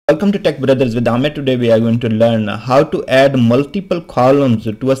Welcome to Tech Brothers with Ahmed. Today we are going to learn how to add multiple columns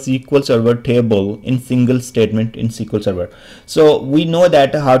to a SQL Server table in single statement in SQL Server. So we know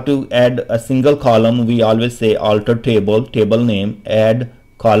that how to add a single column. We always say alter table, table name, add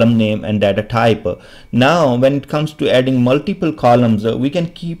column name and data type. Now when it comes to adding multiple columns, we can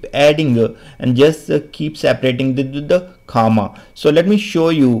keep adding and just keep separating the comma. So let me show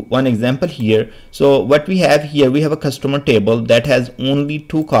you one example here. So what we have here, we have a customer table that has only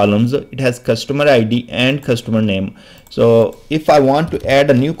two columns. It has customer ID and customer name. So if I want to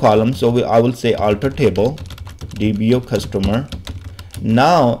add a new column, so I will say alter table DBO customer.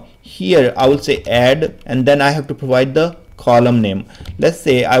 Now here I will say add, and then I have to provide the column name. Let's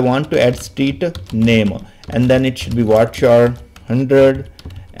say I want to add street name, and then it should be Warchar 100,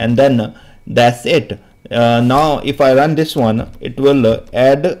 and then that's it. Now if I run this one, it will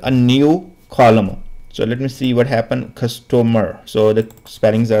add a new column. So let me see what happened. Customer, so the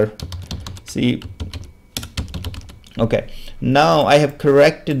spellings are, see, okay, now I have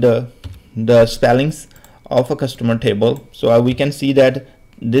corrected the spellings of a customer table. So we can see that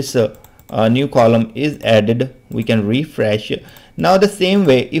this new column is added. We can refresh. Now the same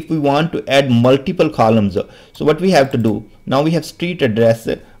way, if we want to add multiple columns, so what we have to do, now we have street address.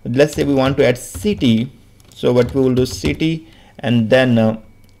 Let's say we want to add city. So what we will do, city, and then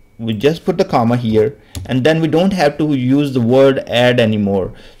we just put the comma here, and then we don't have to use the word add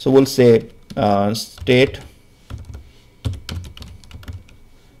anymore. So we'll say state,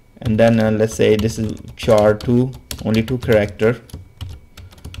 and then let's say this is char 2, only 2 character.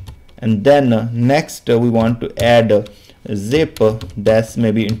 And then next we want to add zip, that's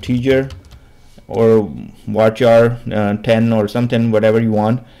maybe integer or varchar 10 or something, whatever you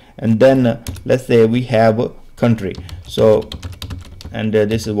want. And then let's say we have country, so, and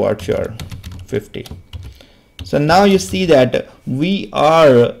this is varchar 50. So now you see that we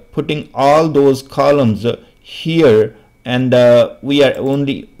are putting all those columns here, and we are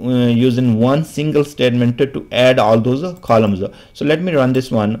only using one single statement to add all those columns. So let me run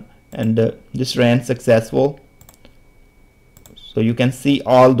this one, and this ran successful. So you can see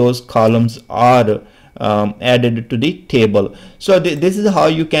all those columns are added to the table. So this is how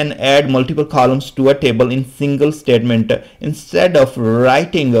you can add multiple columns to a table in single statement instead of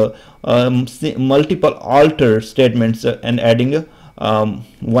writing multiple alter statements and adding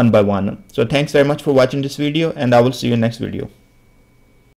one by one. So thanks very much for watching this video, and I will see you in next video.